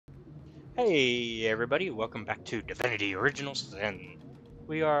Hey everybody, welcome back to Divinity Original Sin.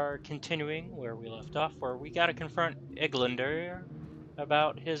 We are continuing where we left off, where we gotta confront Eglander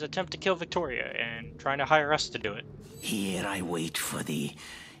about his attempt to kill Victoria and trying to hire us to do it. Here I wait for thee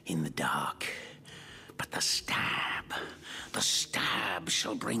in the dark. But the stab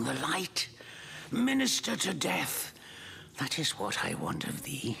shall bring the light. Minister to death. That is what I want of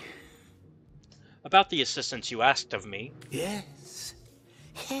thee. About the assistance you asked of me. Yes,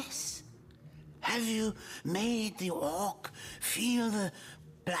 yes. Have you made the orc feel the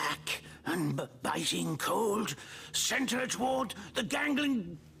black and biting cold center toward the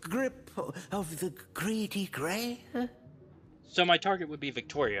gangling grip of the greedy grey? So my target would be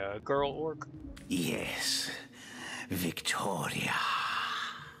Victoria, a girl orc. Yes, Victoria.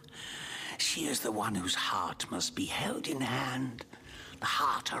 She is the one whose heart must be held in hand. The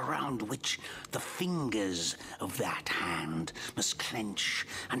heart around which the fingers of that hand must clench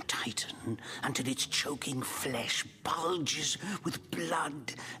and tighten until its choking flesh bulges with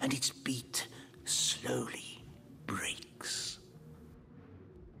blood and its beat slowly breaks.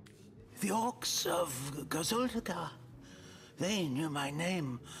 The orcs of Gazoldagar, they knew my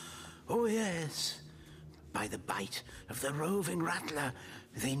name. Oh yes. By the bite of the roving rattler,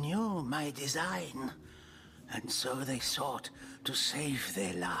 they knew my design. And so they sought to save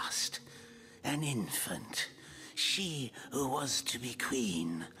their last, an infant, she who was to be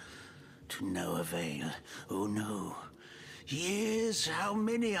queen. To no avail, oh no. Years, how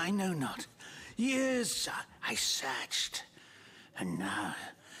many I know not. Years I searched, and now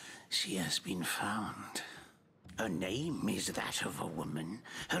she has been found. Her name is that of a woman,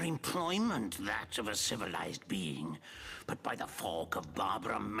 her employment that of a civilized being. But by the fork of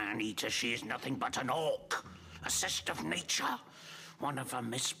Barbara Man-Eater, she is nothing but an orc, a cyst of nature, one of a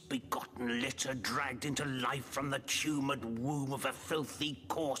misbegotten litter dragged into life from the tumid womb of a filthy,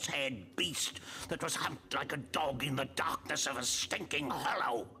 coarse-haired beast that was humped like a dog in the darkness of a stinking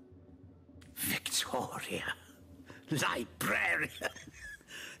hollow. Victoria, librarian,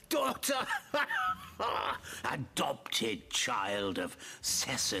 daughter, adopted child of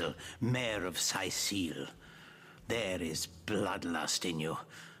Cyseal, mayor of Cyseal. There is bloodlust in you.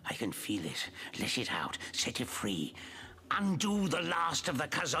 I can feel it. Let it out. Set it free. Undo the last of the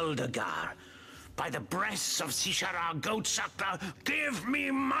Kazoldagar. By the breasts of Sishara Goatsucker, give me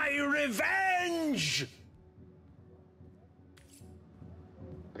my revenge!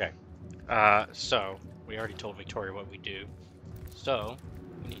 Okay. So we already told Victoria what we do. So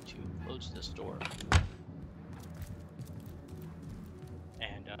we need to close this door.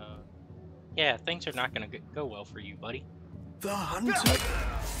 And yeah, things are not gonna go well for you, buddy. The hunter.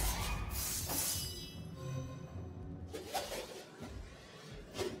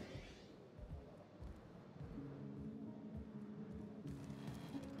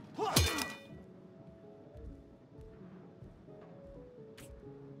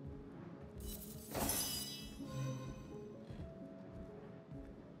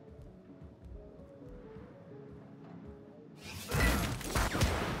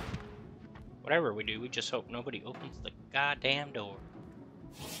 Whatever we do, we just hope nobody opens the goddamn door.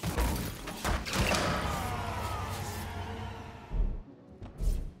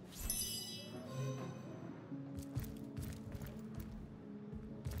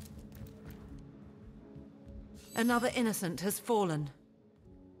 Another innocent has fallen.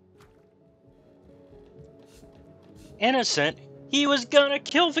 Innocent? He was gonna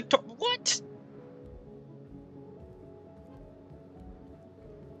kill Victoria. What?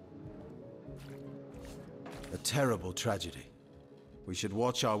 A terrible tragedy. We should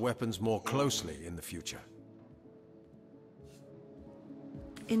watch our weapons more closely in the future.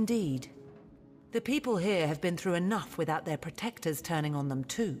 Indeed. The people here have been through enough without their protectors turning on them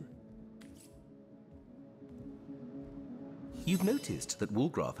too. You've noticed that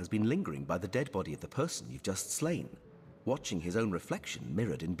Woolgraf has been lingering by the dead body of the person you've just slain, watching his own reflection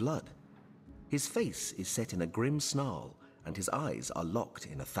mirrored in blood. His face is set in a grim snarl, and his eyes are locked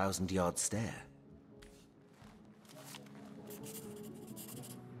in a 1,000-yard stare.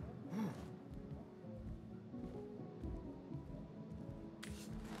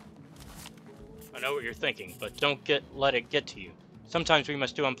 I know what you're thinking, but don't let it get to you. Sometimes we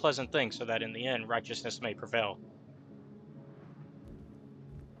must do unpleasant things so that in the end righteousness may prevail.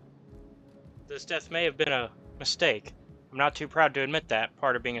 This death may have been a mistake. I'm not too proud to admit that.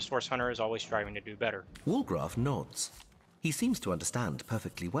 Part of being a source hunter is always striving to do better. Woolgraf nods. He seems to understand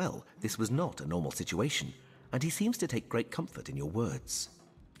perfectly well this was not a normal situation, and he seems to take great comfort in your words.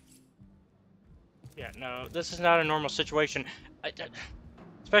 Yeah, no, this is not a normal situation.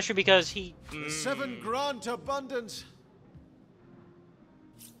 Especially because he... The seven grant abundance.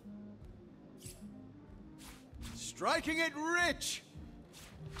 Striking it rich!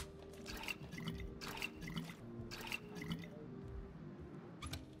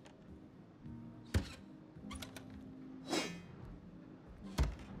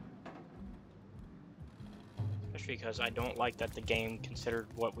 Especially because I don't like that the game considered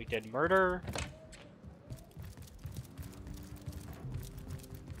what we did murder.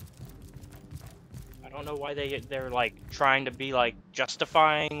 I don't know why they're like trying to be like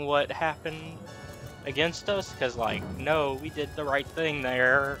justifying what happened against us, because like, no, we did the right thing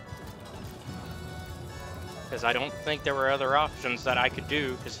there. Because I don't think there were other options that I could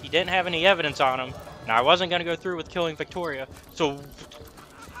do, because he didn't have any evidence on him, and I wasn't going to go through with killing Victoria, so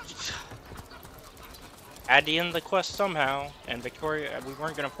had to end the quest somehow, and Victoria, we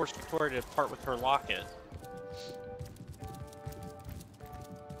weren't going to force Victoria to part with her locket.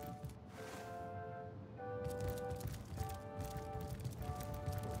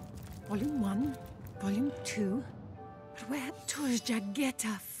 Volume 1, Volume 2. But where to's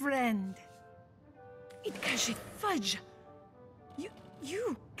Jagetta, friend? It cache fudge.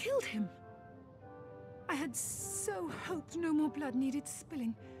 You killed him. I had so hoped no more blood needed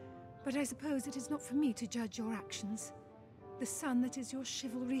spilling, but I suppose it is not for me to judge your actions. The sun that is your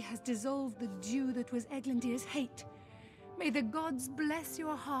chivalry has dissolved the dew that was Eglandir's hate. May the gods bless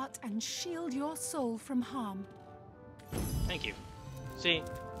your heart and shield your soul from harm. Thank you. See?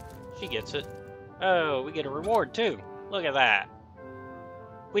 She gets it. Oh, we get a reward too. Look at that.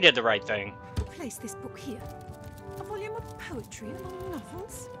 We did the right thing. Place this book here. A volume of poetry among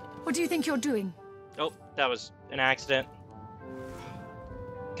novels? What do you think you're doing? Oh, that was an accident.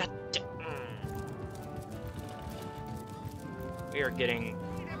 God damn. We are getting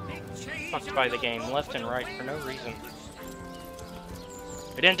fucked by the game left and right for no reason.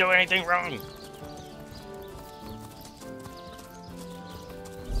 We didn't do anything wrong.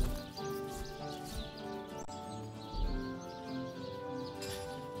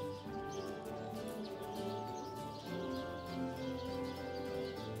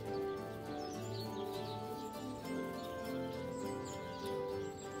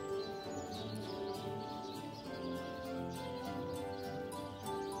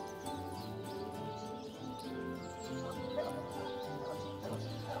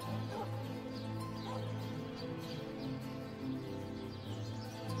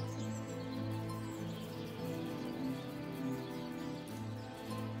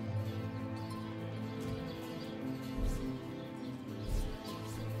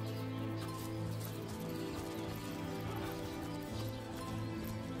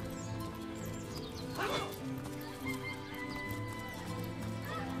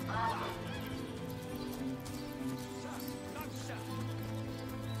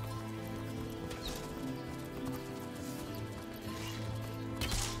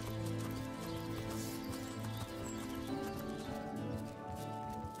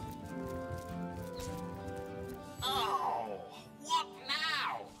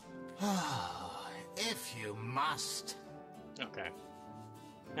 If you must. Okay.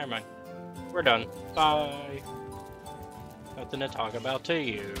 Never mind. We're done. Bye. Nothing to talk about to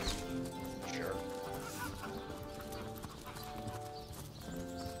you. Sure.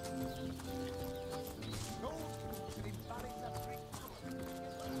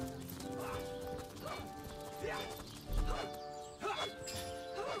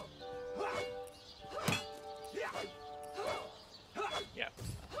 Yeah.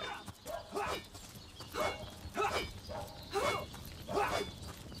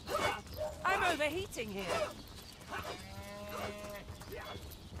 I'm overheating here.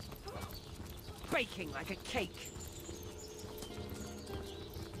 Baking like a cake.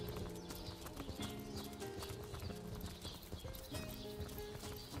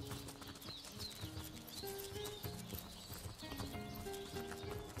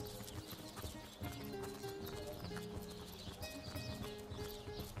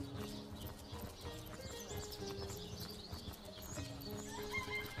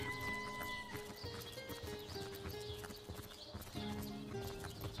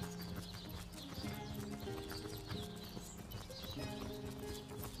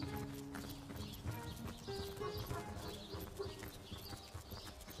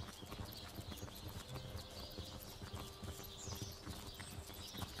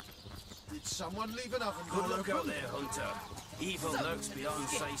 Did someone leave an oven Good door luck out open? there, Hunter. Evil lurks beyond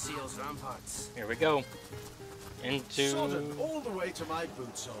Cyseal's ramparts. Here we go. Sodden Into all the way to my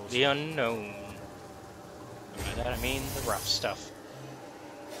boot soles. the unknown. And by that I mean the rough stuff.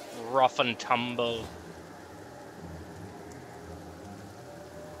 Rough and tumble.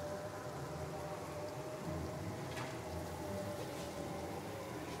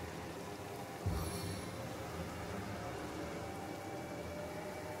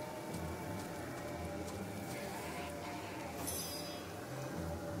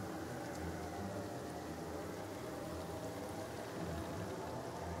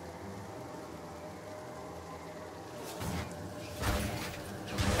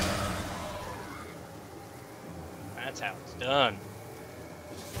 That's how it's done.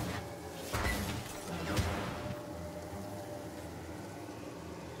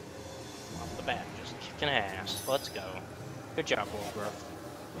 Off the bat, just kicking ass. Let's go. Good job, Wolfgrove.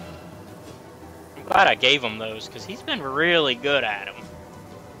 I'm glad I gave him those, because he's been really good at them.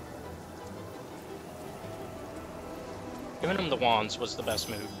 Giving him the wands was the best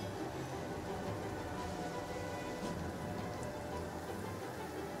move.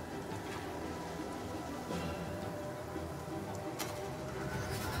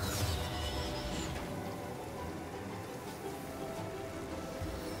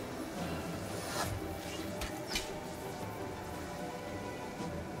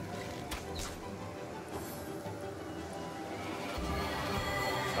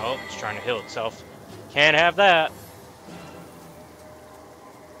 Oh, it's trying to heal itself. Can't have that.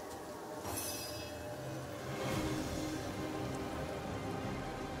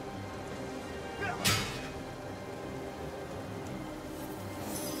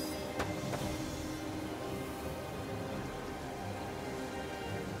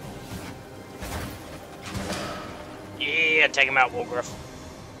 Yeah, take him out, Wolfgrove.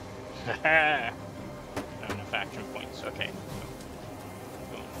 Haha. Not enough action points. Okay.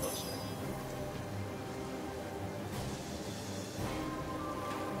 Going closer.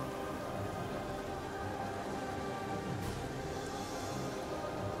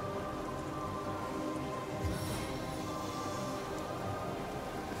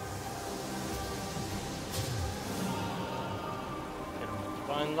 Hit him with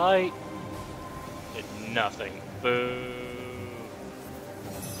Divine Light. Did nothing. Boo.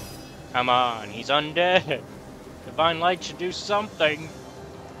 Come on, he's undead. Divine Light should do something.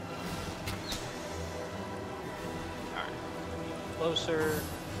 Alright. Closer.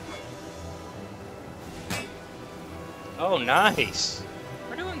 Oh, nice.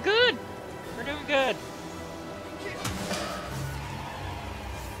 We're doing good. We're doing good.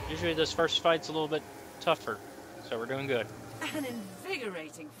 Usually this first fight's a little bit tougher, so we're doing good. An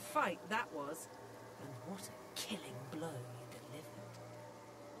invigorating fight that was. And what a killing blow you delivered.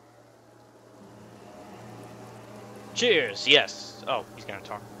 Cheers, yes. Oh, he's gonna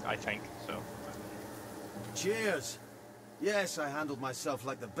talk, I think, so. Cheers! Yes, I handled myself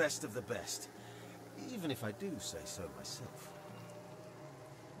like the best of the best. Even if I do say so myself.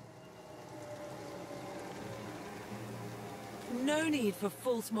 No need for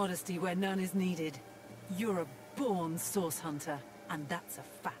false modesty where none is needed. You're a born source hunter, and that's a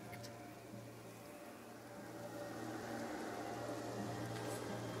fact.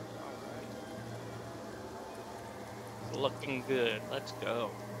 Looking good. Let's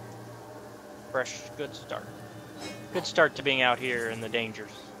go. Fresh, good start. Good start to being out here in the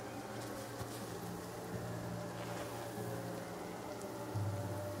dangers.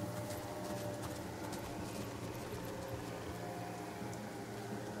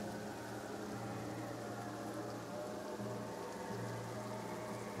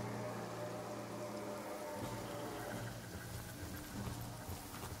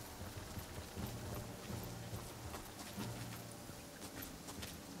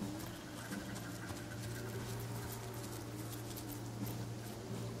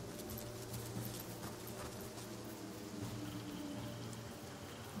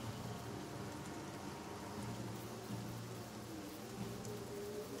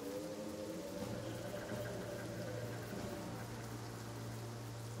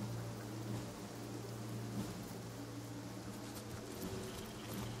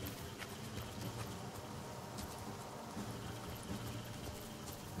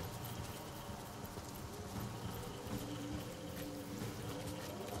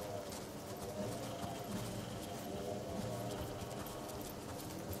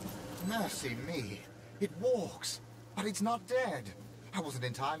 Mercy me. It walks, but it's not dead. I wasn't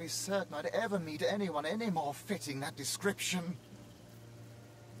entirely certain I'd ever meet anyone any more fitting that description.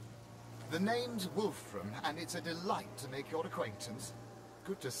 The name's Wolfram, and it's a delight to make your acquaintance.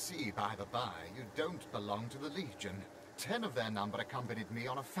 Good to see, by the by, you don't belong to the Legion. 10 of their number accompanied me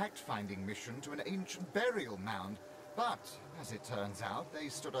on a fact-finding mission to an ancient burial mound. But, as it turns out, they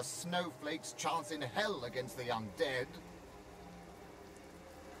stood a snowflake's chance in hell against the undead.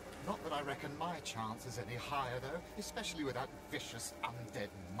 Not that I reckon my chance is any higher, though, especially with that vicious undead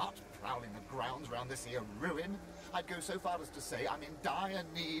mutt prowling the grounds round this here ruin. I'd go so far as to say I'm in dire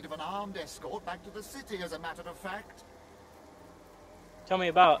need of an armed escort back to the city, as a matter of fact. Tell me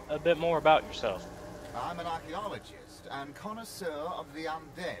about a bit more about yourself. I'm an archaeologist and connoisseur of the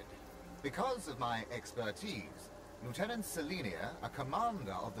undead. Because of my expertise, Lieutenant Selenia, a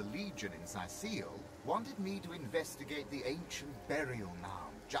commander of the Legion in Cyseal, wanted me to investigate the ancient burial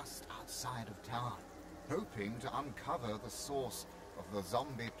mound just outside of town. hoping to uncover the source of the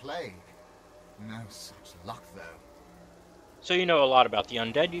zombie plague. No such luck, though. So you know a lot about the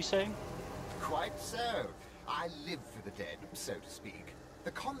undead, you say? Quite so. I live for the dead, so to speak.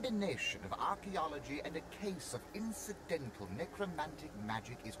 The combination of archaeology and a case of incidental necromantic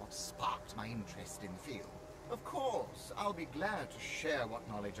magic is what sparked my interest in the field. Of course, I'll be glad to share what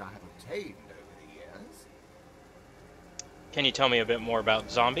knowledge I have obtained over the years. Can you tell me a bit more about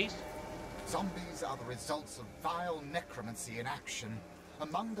zombies? Zombies are the results of vile necromancy in action.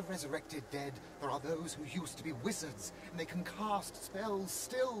 Among the resurrected dead, there are those who used to be wizards, and they can cast spells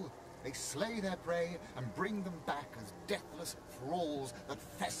still. They slay their prey and bring them back as deathless thralls that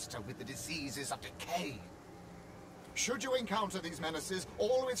fester with the diseases of decay. Should you encounter these menaces,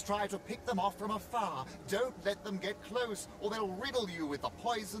 always try to pick them off from afar. Don't let them get close, or they'll riddle you with the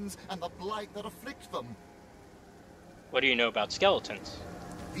poisons and the blight that afflict them. What do you know about skeletons?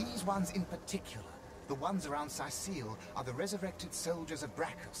 These ones in particular, the ones around Cyseal, are the resurrected soldiers of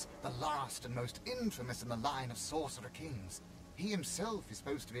Brachus, the last and most infamous in the line of sorcerer kings. He himself is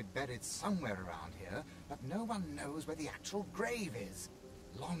supposed to be buried somewhere around here, but no one knows where the actual grave is.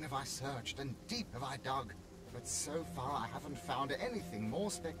 Long have I searched and deep have I dug, but so far I haven't found anything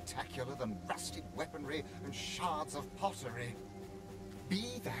more spectacular than rusted weaponry and shards of pottery.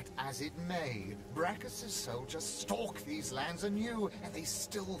 Be that as it may, Brachus' soldiers stalk these lands anew, and they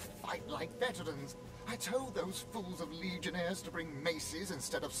still fight like veterans. I told those fools of legionnaires to bring maces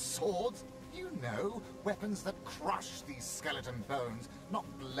instead of swords. You know, weapons that crush these skeleton bones, not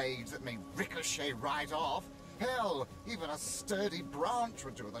blades that may ricochet right off. Hell, even a sturdy branch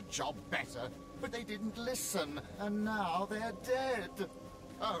would do the job better. But they didn't listen, and now they're dead.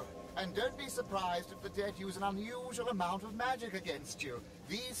 Oh, and don't be surprised if the dead use an unusual amount of magic against you.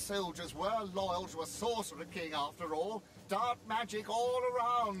 These soldiers were loyal to a sorcerer king after all. Dark magic all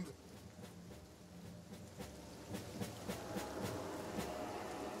around.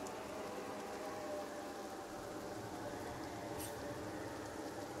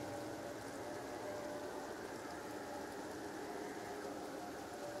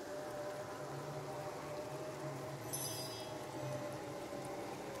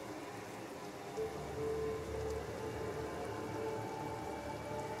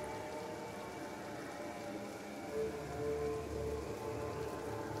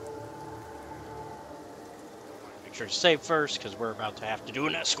 Make sure to save first, because we're about to have to do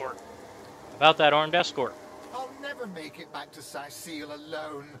an escort. About that armed escort. I'll never make it back to Cyseal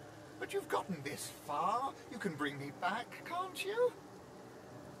alone. But you've gotten this far. You can bring me back, can't you?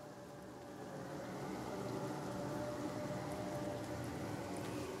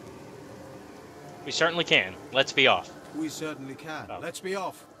 We certainly can. Let's be off. We certainly can. Oh. Let's be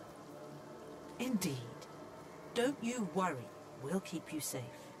off. Indeed. Don't you worry. We'll keep you safe.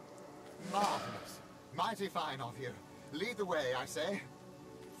 Marvelous. Mighty fine of you. Lead the way, I say.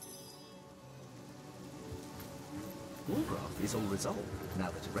 Walgraf is all resolved now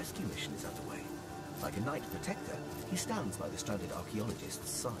that a rescue mission is underway. Like a knight protector, he stands by the stranded archaeologist's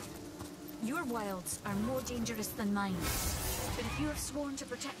side. Your wilds are more dangerous than mine. But if you have sworn to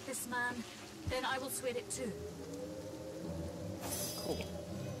protect this man, then I will swear it too. Cool.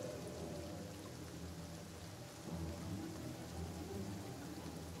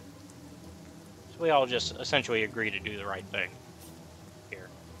 So we all just essentially agree to do the right thing here.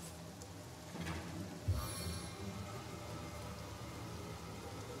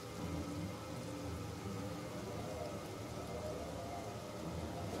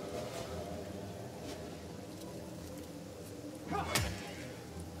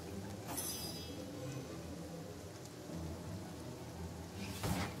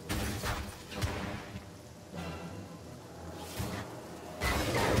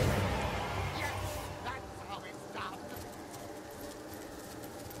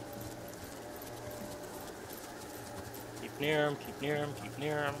 Near him, keep near him, keep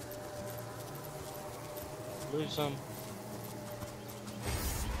near him. Lose him.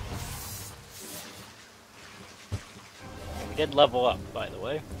 We did level up, by the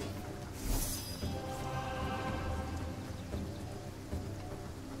way.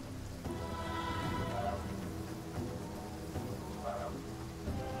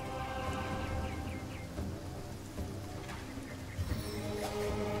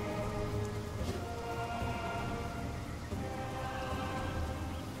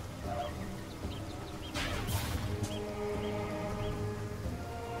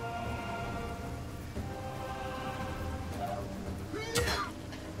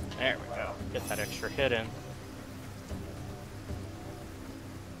 There we go. Get that extra hit in.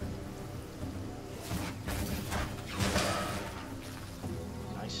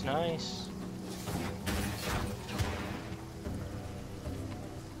 Nice, nice.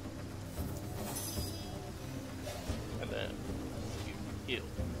 heal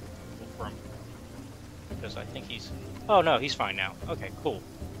from? Because I think he's... Oh, no, he's fine now. Okay, cool.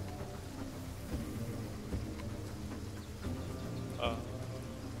 Okay.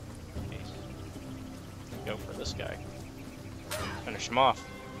 Go for this guy. Finish him off.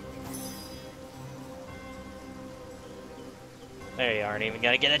 There you aren't even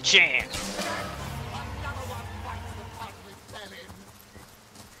gonna get a chance!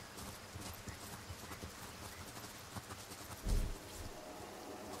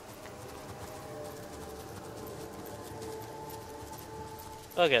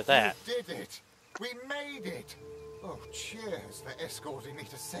 Look at that. We did it! We made it! Oh, cheers for escorting me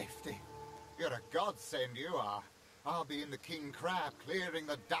to safety. You're a godsend, you are. I'll be in the King Crab clearing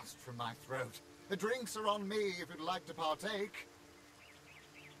the dust from my throat. The drinks are on me if you'd like to partake.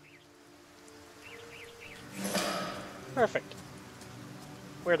 Perfect.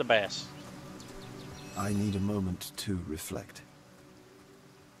 We're the best. I need a moment to reflect.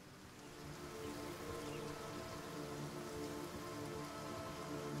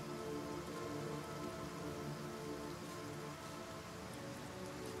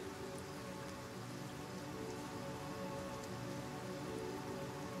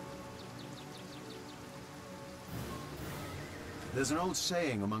 There's an old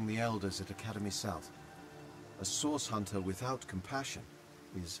saying among the elders at Academy South. A source hunter without compassion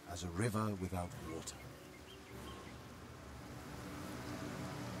is as a river without water.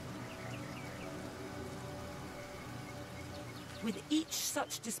 With each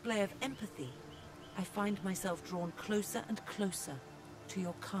such display of empathy, I find myself drawn closer and closer to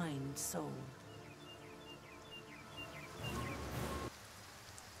your kind soul.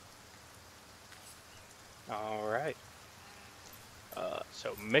 All right.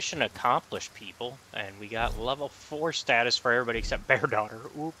 So mission accomplished, people, and we got level 4 status for everybody except Bear Daughter.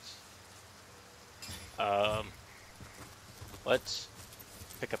 Oops. Let's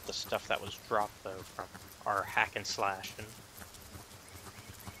pick up the stuff that was dropped though from our hack and slash. And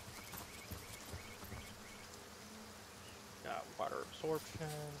got water absorption,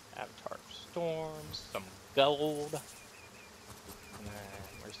 avatar of storms, some gold. And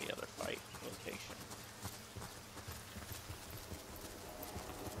where's the other fight location?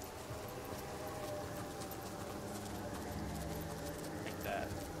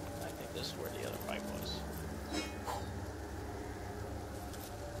 This is where the other fight was.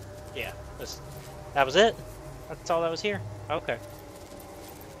 Yeah, that was it? That's all that was here? Okay.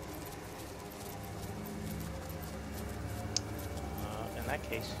 In that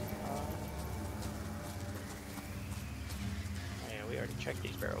case, yeah, we already checked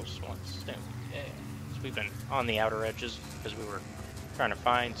these barrels once, didn't we? Yeah. So we've been on the outer edges because we were trying to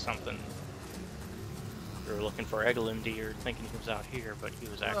find something. We were looking for Eglindy, thinking he was out here, but he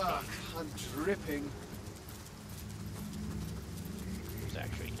was actually... I'm dripping. He was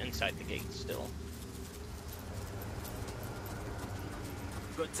actually inside the gate still.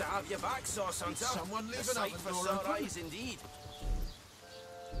 Good to have you back, Sauce Hunter. Someone leave A an sight oven for door sore open? eyes indeed.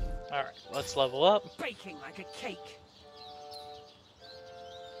 Alright, let's level up. Baking like a cake.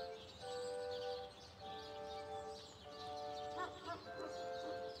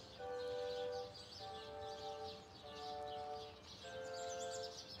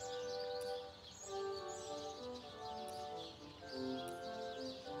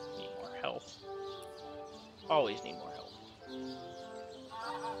 Need more health. Always need more health.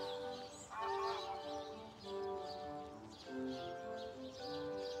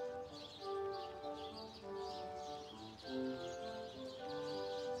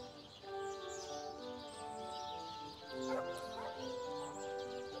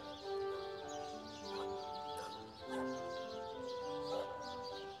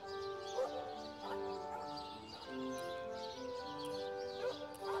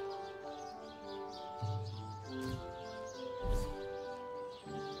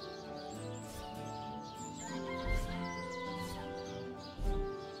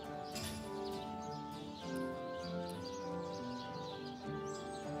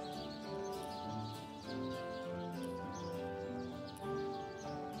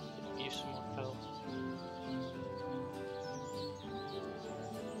 Use some more health.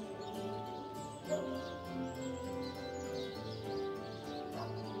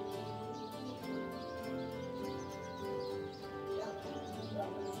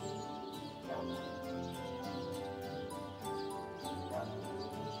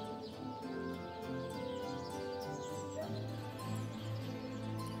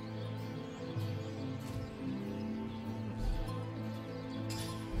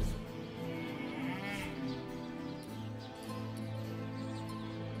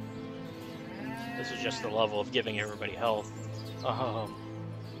 This is just the level of giving everybody health.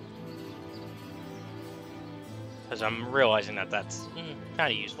 Because I'm realizing that that's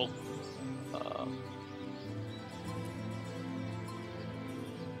kind of useful.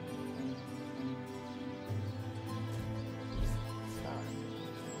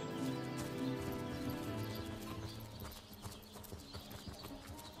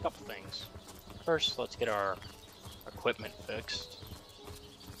 Couple things. First, let's get our equipment fixed.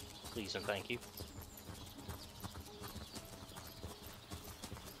 Please and thank you.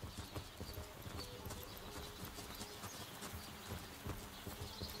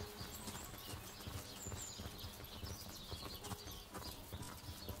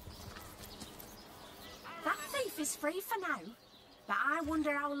 That thief is free for now, but I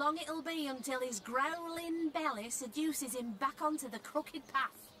wonder how long it'll be until his growling belly seduces him back onto the crooked path.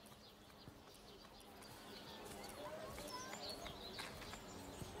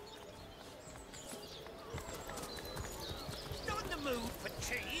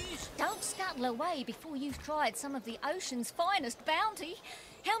 Don't scuttle away before you've tried some of the ocean's finest bounty.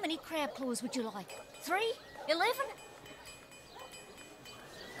 How many crab claws would you like? 3? 11?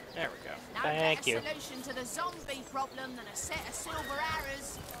 There we go. No Thank you. better solution to the zombie problem than a set of silver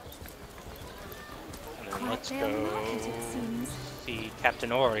arrows. And then let's go see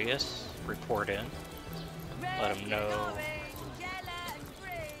Captain Aureus report in. Let him know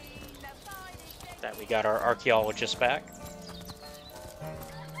that we got our archaeologist back.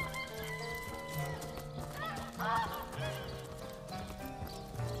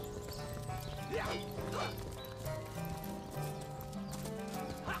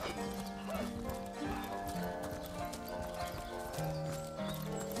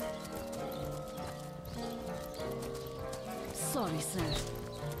 Sorry, sir.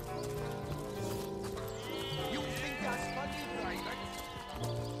 You think that's funny, driver?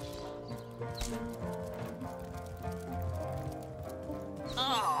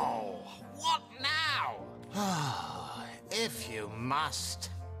 Oh, what now? If you must.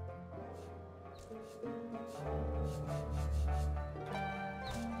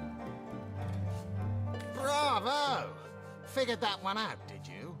 Bravo! Figured that one out, did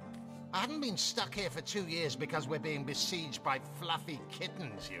you? I haven't been stuck here for 2 years because we're being besieged by fluffy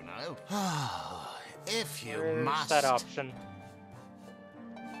kittens, you know. If you Where's must. that option?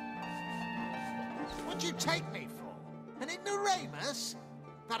 What'd you take me for? An ignoramus?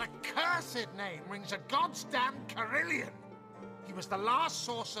 That accursed name rings a goddamn Carillion. He was the last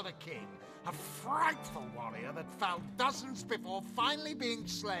Sorcerer King, a frightful warrior that fell dozens before finally being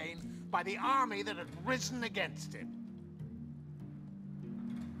slain by the army that had risen against him.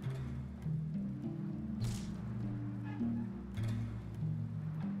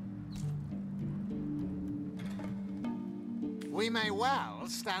 We may well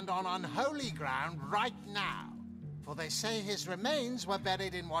stand on unholy ground right now, for they say his remains were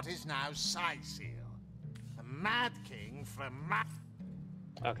buried in what is now Cyseal, the Mad King from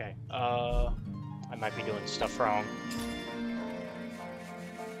Okay, I might be doing stuff wrong.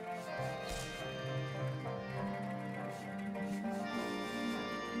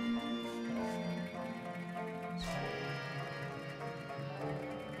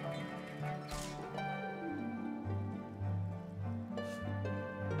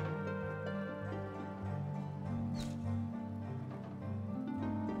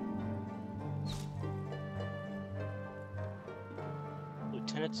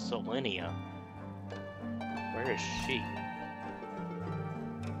 Lieutenant Selenia. Where is she?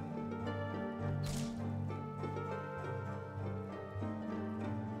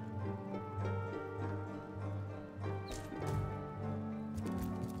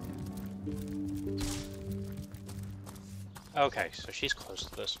 Okay, so she's close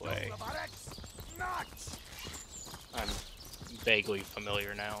to this way. I'm vaguely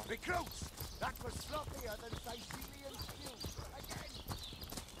familiar now. Recruits! That was sloppier than Cysealian stew. Again!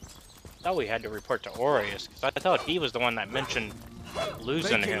 Thought we had to report to Aureus, because I thought he was the one that mentioned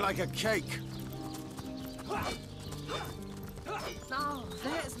losing Baking him. like a cake. Oh,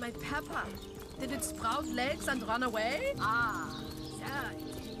 there's my pepper. Did it sprout legs and run away? Ah, there it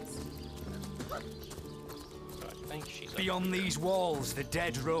is. So I think she's Beyond these walls, the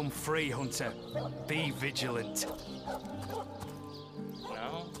dead roam free, Hunter. Be vigilant.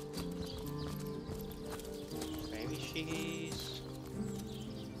 No? Maybe she's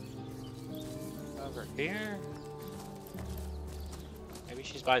over here? Maybe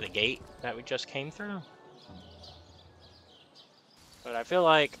she's by the gate that we just came through? But I feel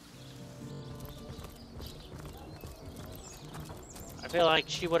like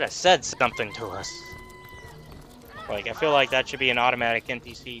she would have said something to us. Like, I feel like that should be an automatic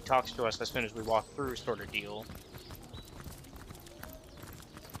NPC talks to us as soon as we walk through sort of deal.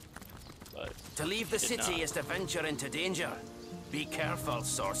 but To leave the did city not. is to venture into danger. Be careful,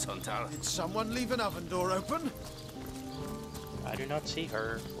 Source Hunter. Did someone leave an oven door open? I do not see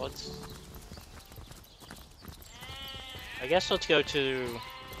her. I guess let's go to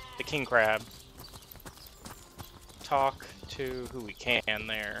the King Crab. Talk to who we can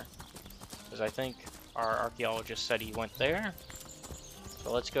there. Because I think our archaeologist said he went there.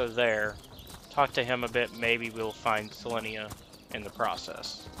 So let's go there. Talk to him a bit. Maybe we'll find Selenia in the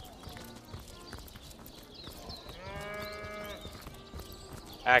process.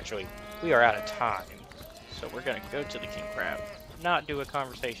 Actually, we are out of time. So we're going to go to the King Crab. Not do a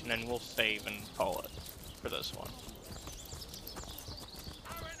conversation, and we'll save and call it for this one.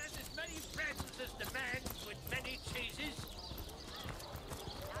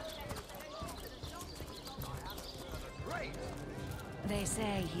 They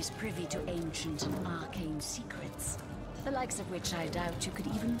say he's privy to ancient and arcane secrets, the likes of which I doubt you could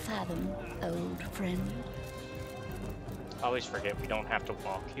even fathom, old friend. I always forget we don't have to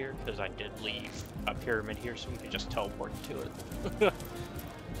walk here, because I did leave a pyramid here so we could just teleport to it.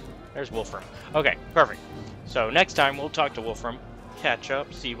 There's Wolfram. Okay, perfect. So next time we'll talk to Wolfram, catch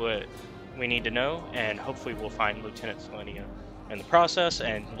up, see what we need to know, and hopefully we'll find Lieutenant Selenia in the process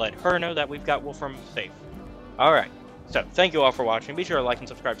and let her know that we've got Wolfram safe. Alright, so thank you all for watching. Be sure to like and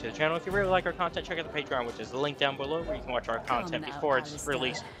subscribe to the channel. If you really like our content, check out the Patreon, which is the link down below, where you can watch our content before it's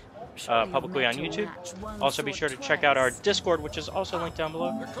released publicly on YouTube. Also be sure to check out our Discord, which is also linked down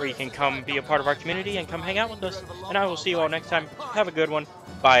below, where you can come be a part of our community and come hang out with us. And I will see you all next time. Have a good one.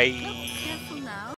 Bye.